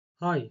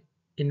Hi,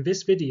 in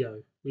this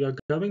video we are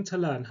going to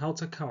learn how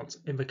to count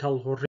in the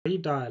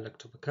Kelhuri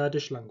dialect of the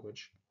Kurdish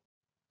language.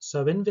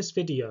 So in this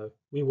video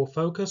we will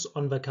focus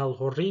on the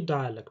Kelhuri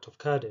dialect of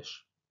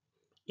Kurdish.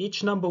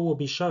 Each number will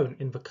be shown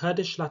in the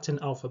Kurdish Latin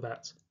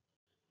alphabet.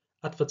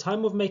 At the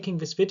time of making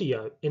this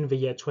video, in the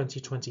year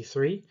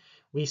 2023,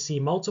 we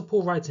see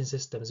multiple writing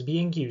systems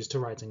being used to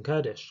write in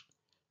Kurdish.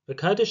 The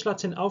Kurdish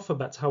Latin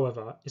alphabet,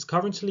 however, is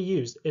currently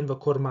used in the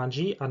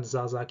Kurmanji and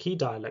Zazaki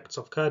dialects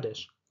of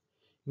Kurdish.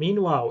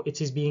 Meanwhile,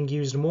 it is being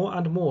used more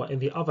and more in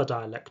the other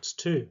dialects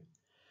too.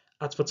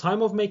 At the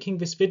time of making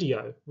this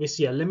video, we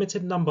see a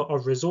limited number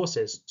of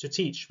resources to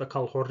teach the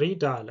Kelhuri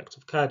dialect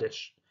of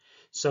Kurdish.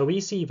 So we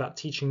see that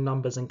teaching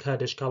numbers in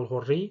Kurdish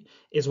Kelhuri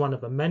is one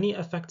of the many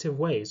effective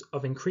ways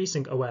of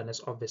increasing awareness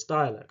of this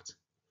dialect.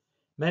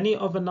 Many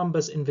of the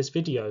numbers in this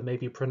video may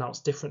be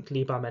pronounced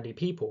differently by many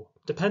people,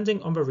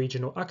 depending on the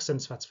regional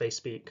accents that they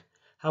speak.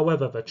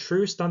 However, the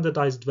true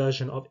standardized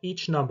version of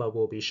each number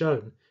will be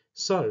shown.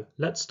 So,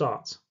 let's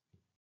start.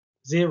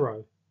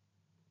 0.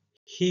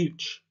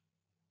 Huge.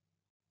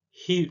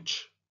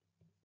 Huge.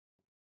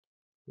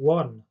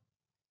 1.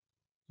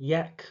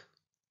 Yek.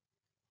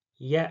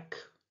 Yek.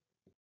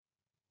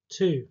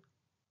 2.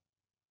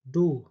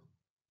 Du.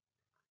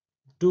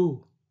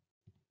 Du.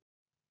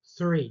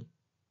 3.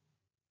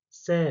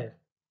 Se.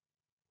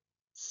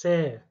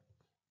 Se.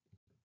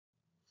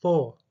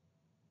 4.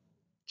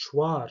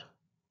 Chwar.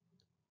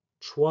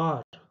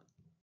 Chwar.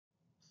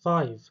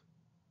 5.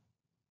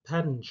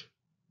 Penj.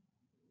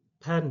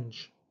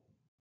 Penj.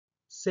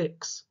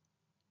 6.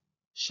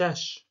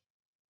 Shesh.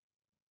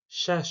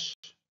 Shesh.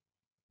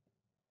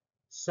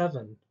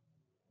 7.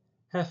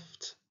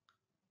 Heft.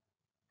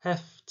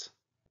 Heft.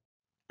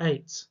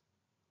 8.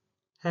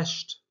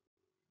 Hesht.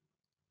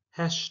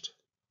 Hesht.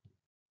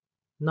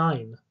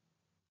 9.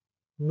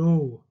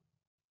 Nu.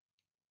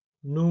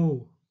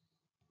 Nu.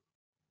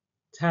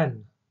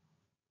 10.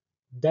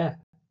 De.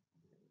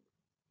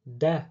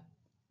 De.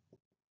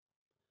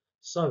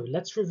 So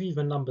let's review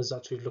the numbers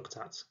that we've looked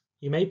at.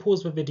 You may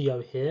pause the video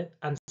here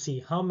and see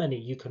how many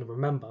you can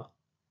remember.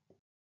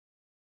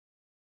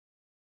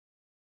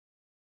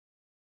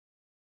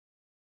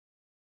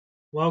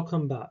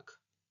 Welcome back.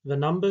 The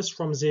numbers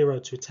from 0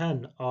 to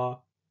 10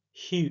 are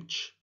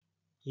huge,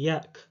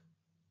 yek,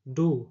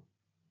 du,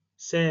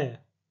 se,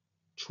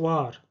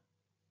 chwar,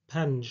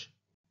 penj,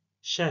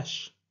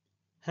 shesh,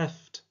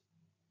 heft,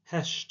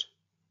 hesht,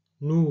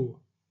 nu,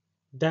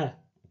 de.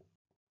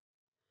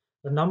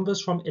 The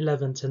numbers from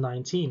 11 to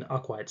 19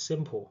 are quite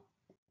simple.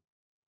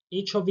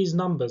 Each of these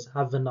numbers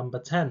have the number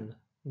 10,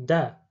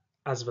 de,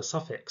 as the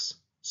suffix,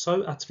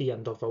 so at the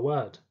end of the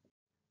word.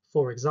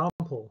 For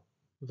example,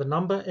 the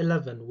number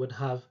 11 would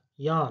have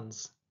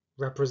yans,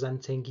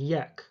 representing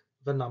yek,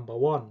 the number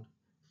 1,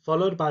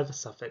 followed by the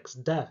suffix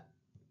de.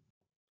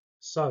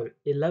 So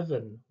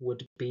 11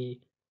 would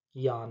be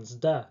yans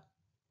de,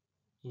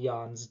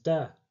 yans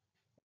de.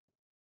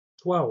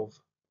 12,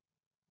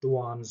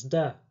 duans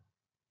de,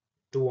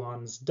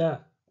 duans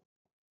de.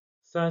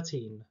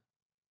 13,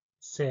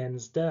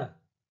 sens de,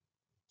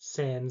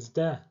 sens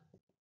de.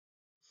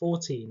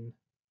 14,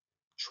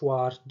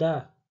 chwar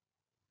de,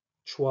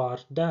 chwar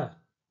de.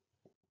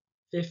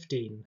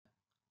 15,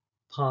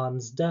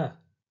 pans de,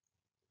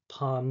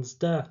 pans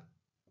de.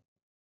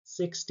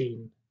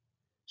 16,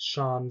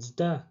 shans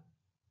de,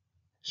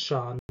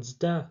 shans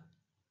de.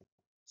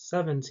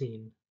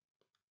 17,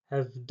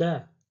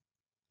 hevde,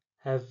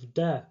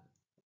 hevde.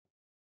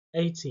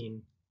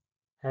 18,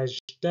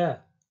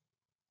 hejde,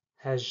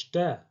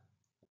 hejde.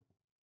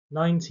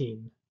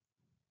 19,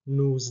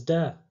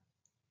 nuzde,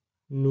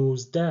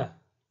 nuzde.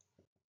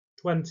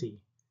 20,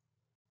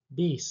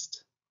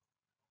 beast,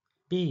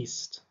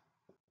 beast.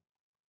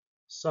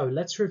 So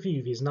let's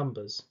review these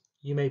numbers.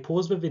 You may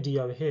pause the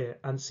video here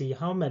and see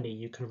how many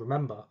you can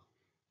remember.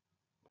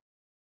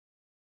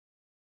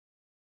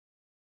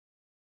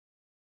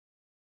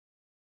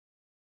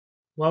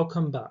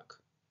 Welcome back.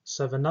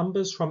 So the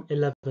numbers from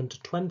 11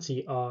 to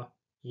 20 are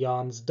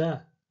yans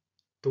de,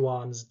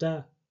 duans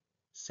de,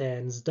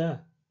 sens de,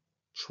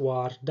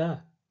 chwar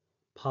de,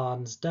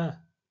 pans de,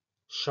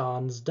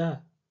 shans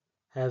de,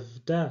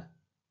 hev de,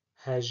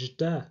 hej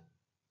de,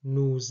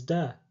 nuz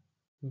de,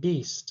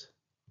 beast.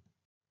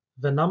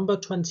 The number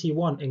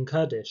 21 in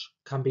Kurdish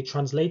can be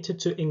translated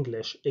to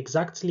English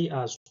exactly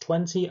as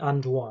 20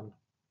 and 1.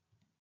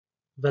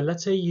 The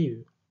letter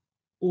U,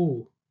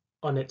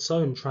 on its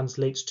own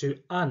translates to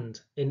and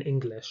in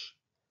English.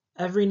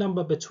 Every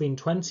number between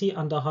 20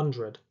 and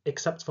 100,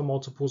 except for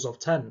multiples of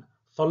 10,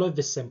 follow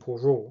this simple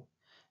rule.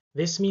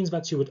 This means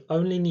that you would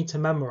only need to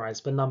memorize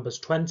the numbers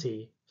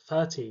 20,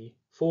 30,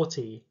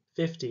 40,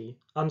 50,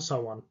 and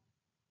so on.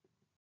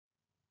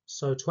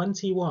 So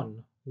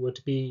 21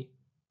 would be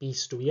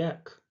bistu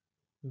yek,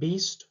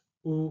 bist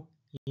u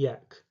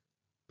yek,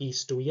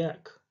 bistu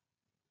yek.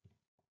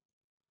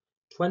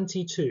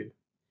 22,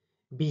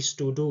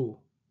 bistu du,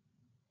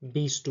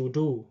 bistu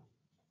du.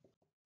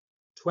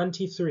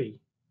 23,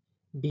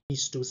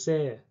 bistu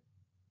se,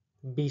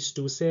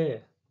 bistu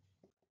se.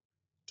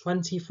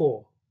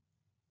 24,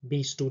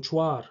 bistu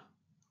chwar,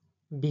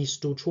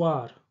 بیست و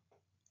چوار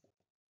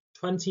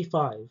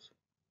 25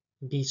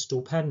 بیست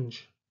و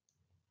پنج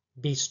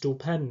بیست و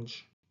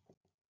پنج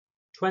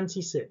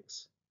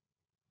 26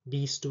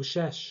 بیست و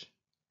شش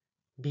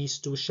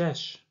بیست و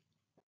شش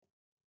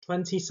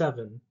 27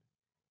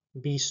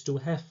 بیست و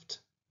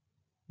هفت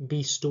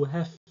بیست و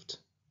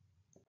هفت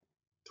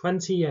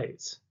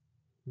 28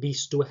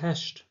 بیست و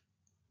هشت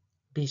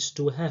بیست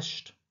و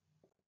هشت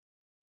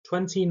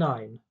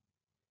 29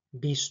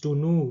 بیست و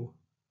نو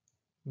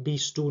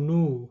بیست و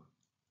نو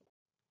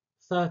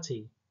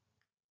 30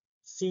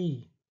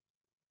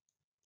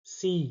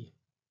 C.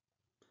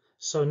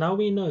 So now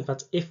we know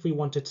that if we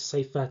wanted to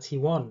say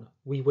 31,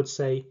 we would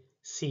say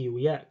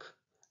siujek,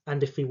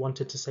 and if we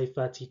wanted to say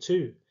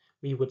 32,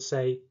 we would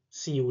say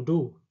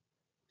siudu.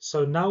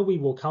 So now we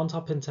will count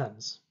up in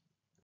tens.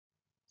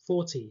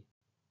 40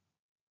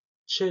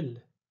 chill,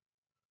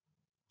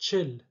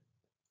 chill.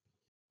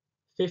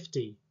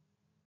 50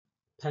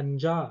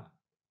 panja,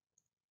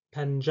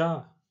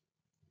 panja.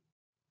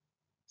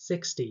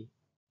 60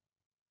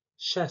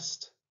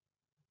 chest,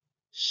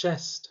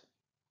 chest.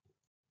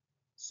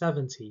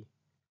 70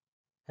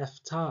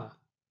 heftar,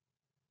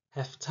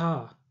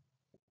 heftar.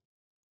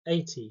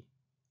 80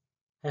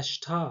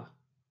 heshtar,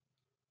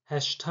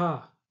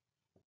 heshtar.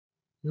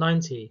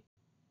 90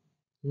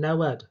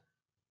 nawed,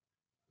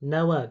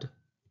 nawed.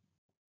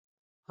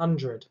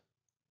 100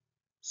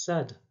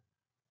 said,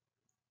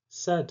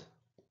 said.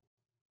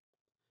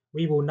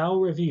 We will now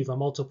review the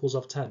multiples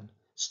of 10,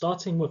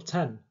 starting with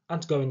 10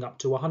 and going up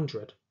to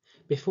 100.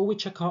 Before we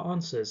check our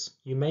answers,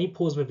 you may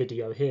pause the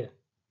video here.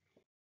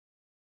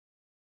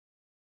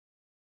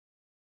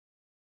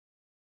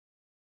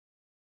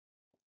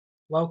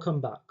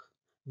 Welcome back.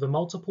 The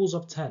multiples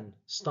of 10,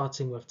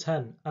 starting with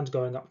 10 and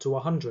going up to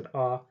 100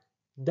 are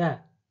de,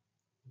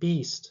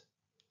 beast,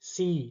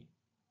 sea,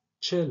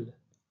 chill,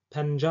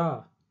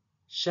 penja,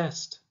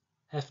 shest,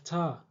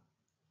 heftar,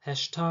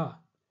 heshtar,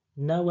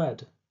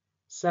 nawed,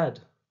 said.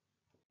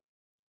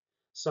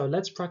 So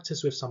let's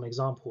practice with some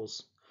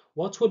examples.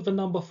 What would the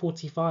number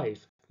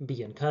 45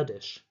 be in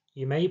Kurdish?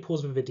 You may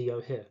pause the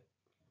video here.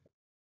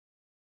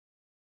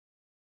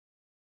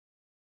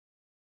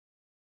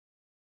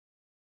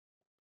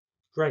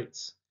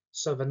 Great.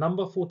 So the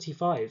number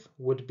 45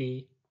 would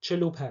be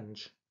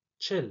chilupenj,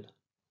 chill,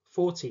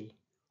 40,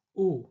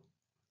 u,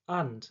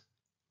 and,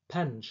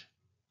 penj,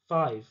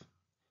 5,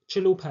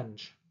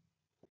 chilupenj.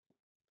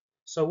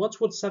 So what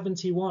would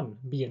 71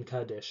 be in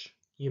Kurdish?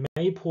 You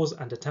may pause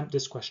and attempt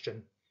this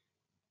question.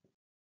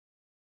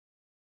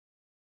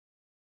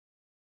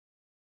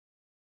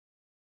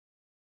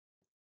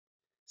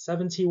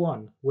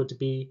 '71 would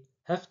be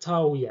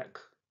heftauyek,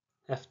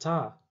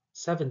 heftar,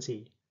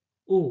 70,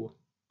 u,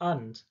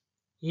 and,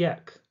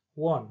 yek,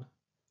 1,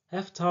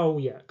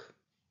 heftauyek.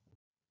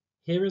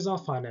 Here is our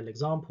final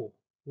example.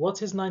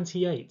 What is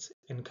 98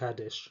 in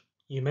Kurdish?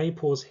 You may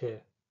pause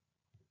here.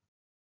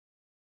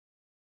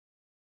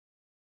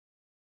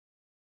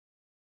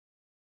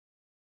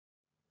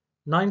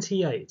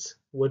 '98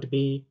 would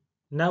be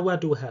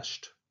nawadu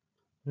hesht,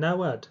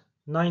 nawad,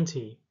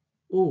 90,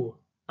 u,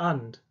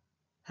 and,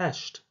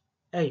 hesht,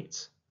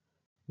 8,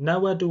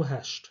 nawadu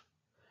hesht.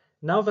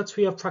 Now that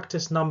we have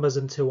practiced numbers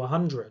until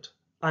 100,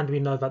 and we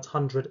know that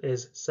 100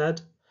 is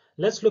said,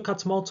 let's look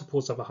at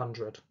multiples of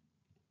 100.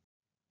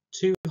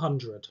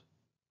 200.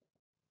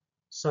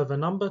 So the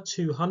number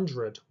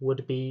 200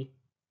 would be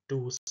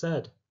du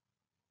said,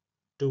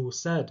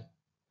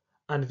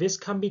 and this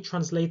can be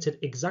translated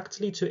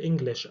exactly to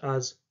English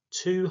as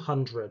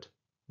 200,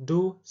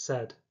 du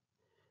said.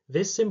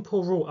 This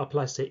simple rule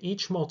applies to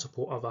each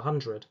multiple of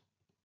 100.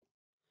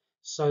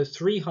 So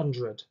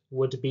 300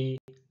 would be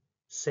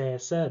se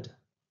said,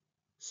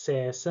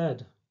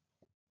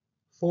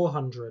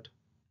 400,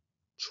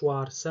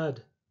 chwar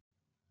said,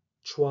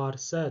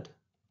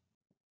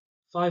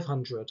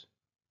 500,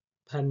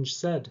 penj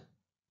said,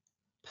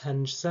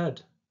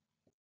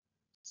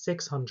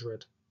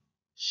 600,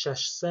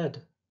 shesh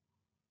said,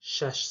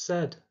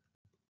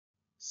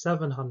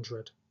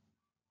 700,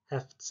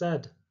 heft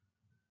said,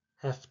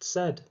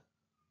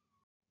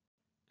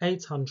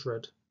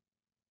 800,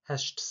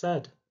 hesht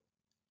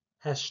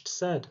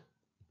said,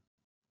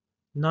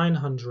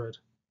 900,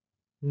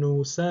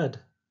 nu said,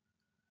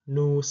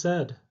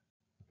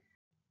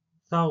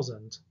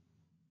 1,000,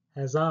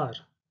 hezar.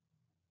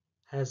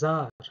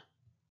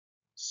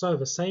 So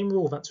the same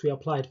rule that we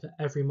applied for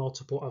every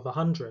multiple of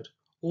 100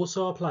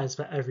 also applies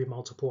for every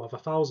multiple of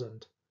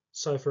 1,000.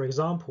 So for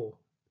example,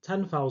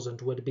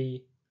 10,000 would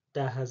be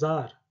de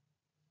hezar,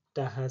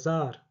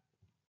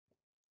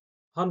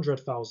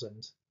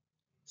 100,000,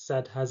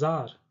 said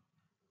hezar.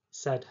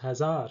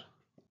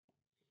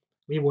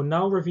 We will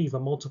now review the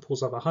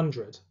multiples of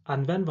 100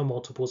 and then the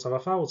multiples of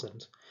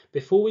 1,000.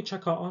 Before we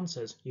check our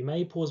answers, you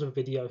may pause the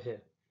video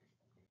here.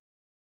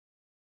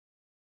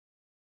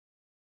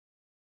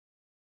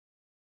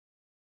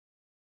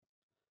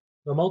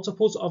 The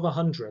multiples of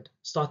 100,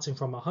 starting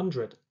from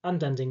 100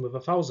 and ending with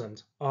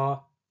 1,000,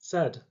 are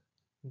said,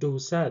 du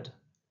said,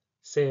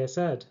 se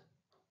said,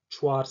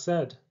 chwar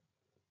said,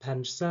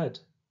 penj said,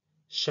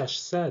 shesh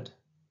said,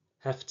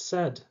 heft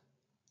said,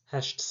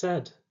 hesht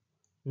said,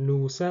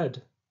 nu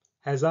said,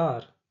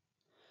 hezar.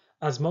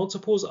 As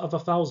multiples of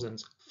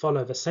 1,000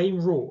 follow the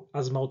same rule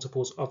as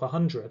multiples of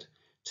 100,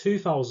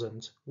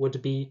 2,000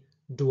 would be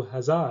du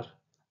hazar,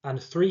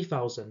 and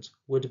 3,000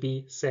 would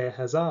be se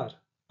hazar,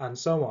 and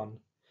so on.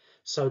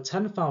 So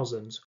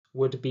 10,000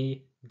 would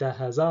be de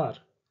hazar,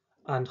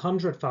 and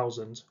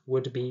 100,000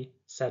 would be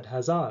sed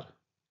hazar.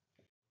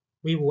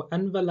 We will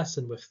end the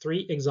lesson with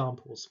 3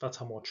 examples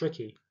that are more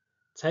tricky.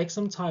 Take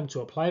some time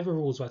to apply the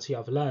rules that you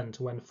have learned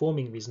when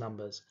forming these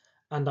numbers,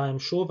 and I am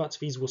sure that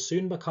these will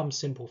soon become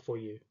simple for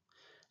you.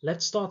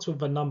 Let's start with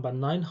the number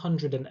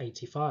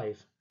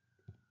 985.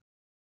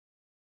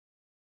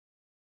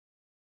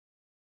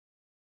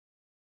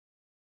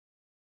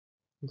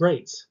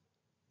 Great!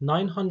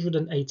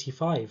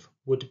 985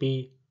 would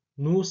be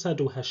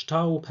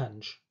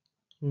 985,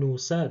 nu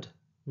said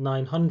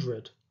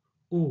 900,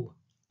 u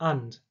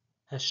and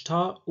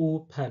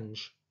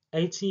heshta-u-penj,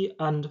 80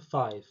 and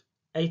 5,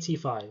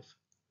 85.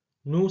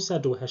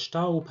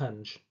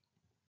 985.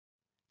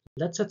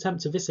 Let's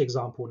attempt this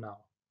example now.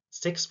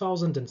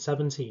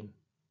 6017.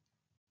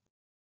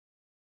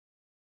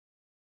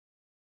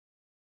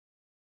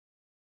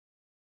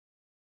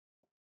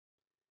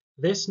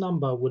 This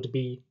number would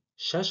be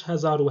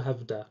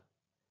 6017,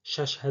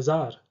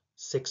 6000,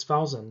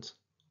 6000,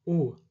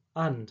 u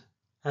and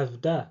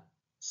hevde,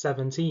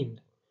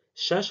 17,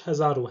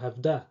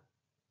 6017.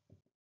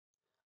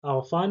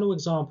 Our final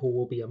example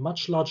will be a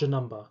much larger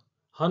number,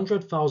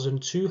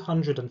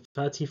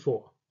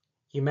 100,234.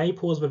 You may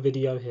pause the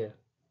video here.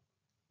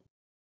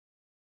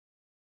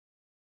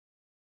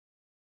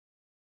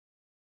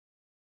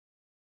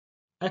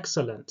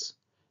 Excellent.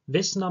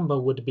 This number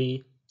would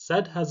be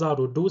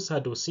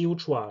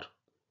 1,234,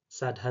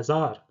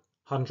 1,000,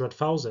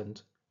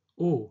 100,000,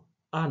 u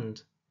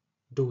and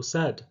du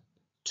said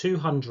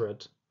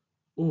 200,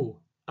 u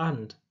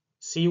and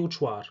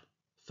siuchwar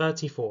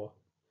 34,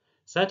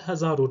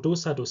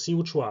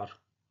 1,234.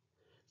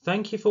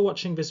 Thank you for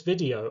watching this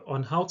video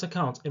on how to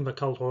count in the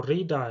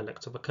Kelhuri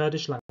dialect of the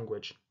Kurdish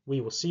language.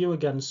 We will see you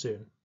again soon.